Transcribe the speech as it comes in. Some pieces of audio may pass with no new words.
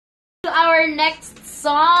our next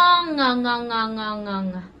song.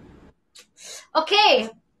 Okay.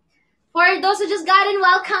 For those who just got in,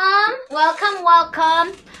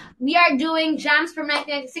 welcome. We are doing jams from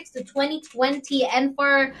 1996 to 2020. And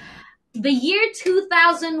for the year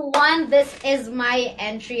 2001, this is my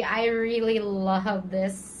entry. I really love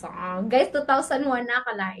this song. Guys, 2001 na,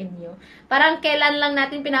 kalain nyo. Parang kailan lang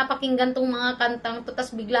natin pinapakinggan tong mga kantang to,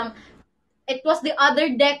 tas biglang, it was the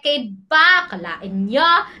other decade pa, kalain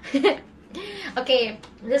nyo. Okay,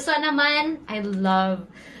 this one naman, I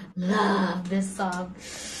love this song.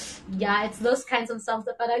 Yeah, it's those kinds of songs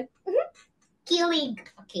that parang kilig.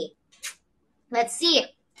 Okay, let's see.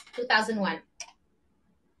 2001.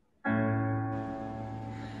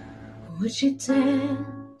 Would you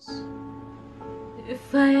dance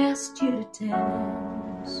if I asked you to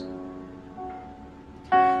dance?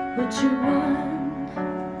 Would you run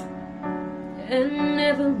and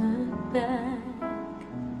never look back?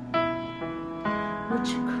 Would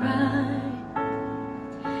you cry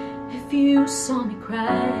if you saw me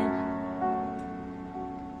crying?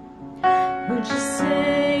 Would you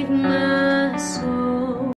save my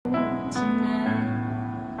soul tonight?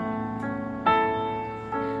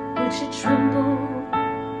 Would you tremble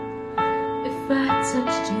if I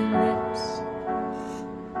touched your lips?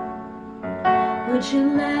 Would you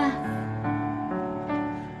laugh?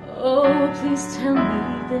 Oh, please tell me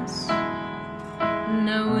this.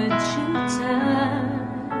 Now would you die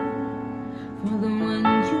for the one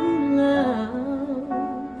you love?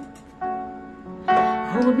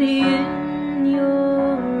 Hold me in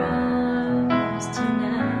your arms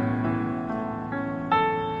tonight.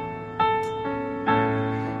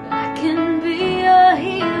 I can be a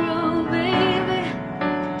hero, baby.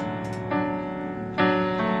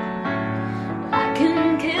 I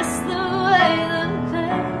can kiss the way the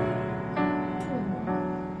pain.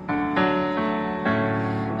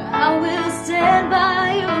 I will stand by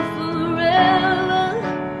you forever.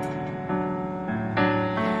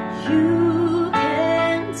 You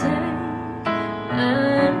can take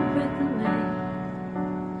my breath away.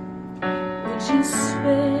 Would you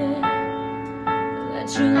swear that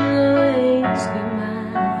you'll always be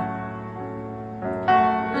mine?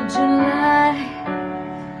 Would you lie?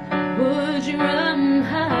 Would you run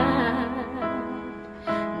high?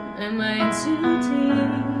 Am I in too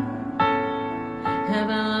deep? Have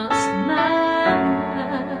I lost my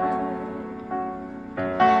mind?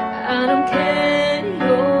 I don't care,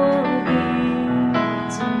 you're here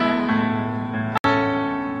tonight.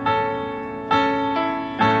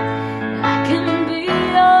 I can be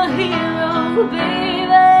your hero,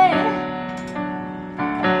 baby.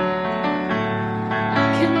 I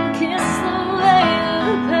can kiss the way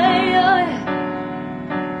you pay.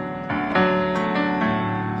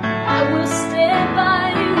 I will stand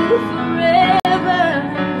by you forever.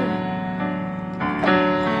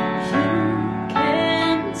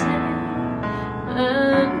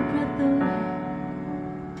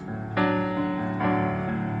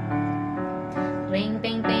 Ring,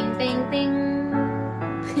 ding, ding, ding, ding.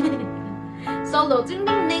 Solo, ding,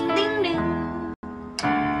 ding, ding, ding, ding.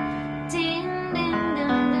 Ding, ding,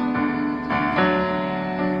 ding, ding.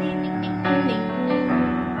 Ding, ding, ding, ding, ding.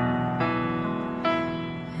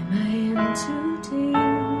 Am I in too deep?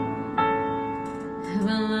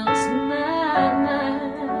 Have I lost my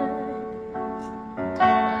mind?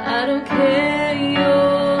 I don't care,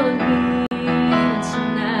 you're here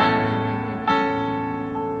tonight.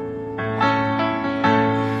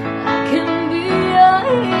 I can be your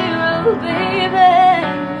hero, baby.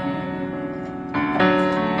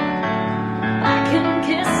 I can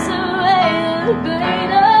kiss away the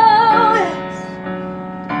pain. Oh, yes.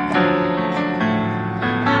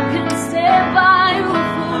 I can stand by you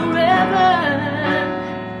forever.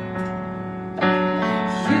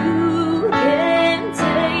 You can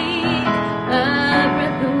take my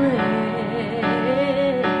breath away.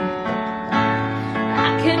 I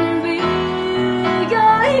can be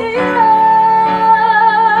your hero.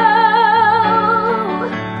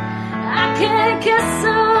 I can kiss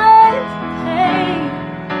away the pain.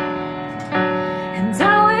 And I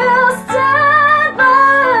will stand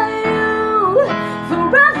by you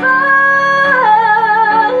forever.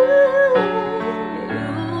 You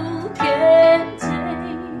can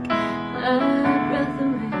take my breath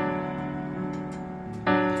away.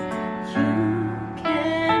 You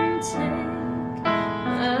can take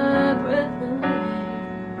my breath away.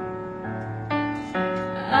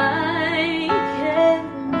 I can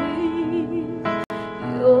be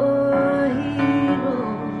your hero.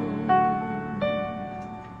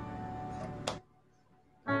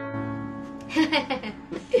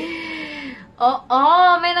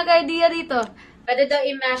 Oo, may nag-idea dito. Pwede daw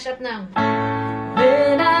i-mash up ng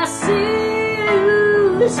When I see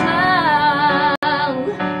you smile,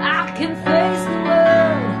 I can face the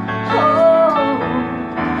world. Oh,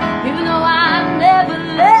 even though I never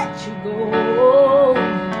let you go.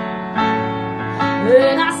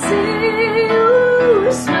 When I see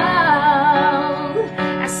you smile,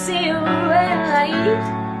 I see a red light.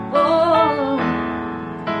 Oh,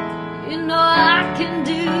 you know I can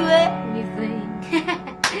do anything.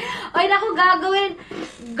 Oy, naku,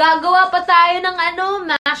 gagawa pa tayo ng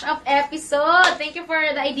mash-up episode. Thank you for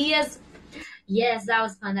the ideas. Yes, that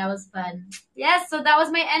was fun. Yes, so that was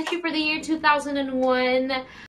my entry for the year 2001.